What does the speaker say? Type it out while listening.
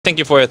thank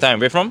you for your time.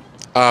 Where from?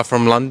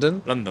 From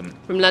London. London.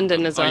 From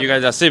London as Oh, well. you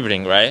guys are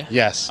siblings, right?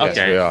 Yes, Okay.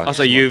 yes, we are.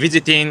 Also, you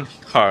visiting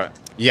her?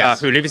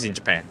 Yes. Who lives in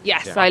Japan?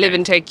 Yes, Yeah, I live okay.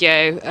 in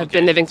Tokyo. I've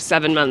been living for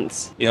 7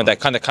 months. You know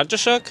that kind of culture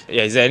shock?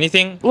 Yeah. Is there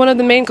anything? One of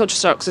the main culture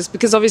shocks is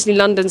because obviously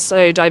London's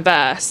so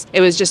diverse. It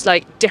was just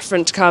like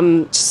different to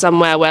come to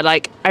somewhere where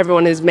like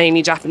everyone is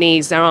mainly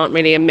Japanese. There aren't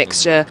really a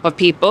mixture of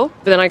people.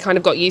 But then I kind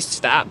of got used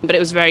to that. But it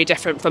was very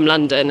different from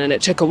London, and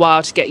it took a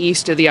while to get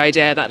used to the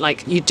idea that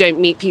like you don't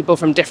meet people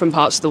from different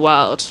parts of the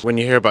world. When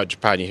you hear about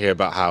Japan, you hear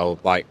about how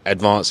like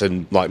advanced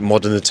and like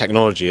modern the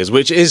technology is,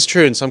 which is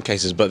true in some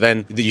cases. But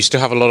then you still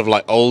have a lot of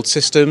like old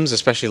systems,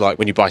 especially like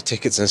when you buy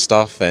tickets and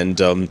stuff. And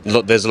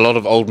look, there's a lot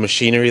of old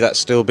machinery that's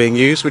still being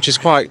used, which is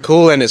quite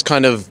cool. And it's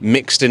kind of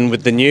mixed in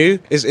with the new.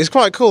 It's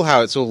quite cool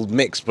how it's all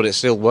mixed, but it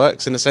still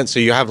works in a sense. So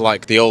you have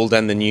like the old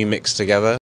and the new mixed together.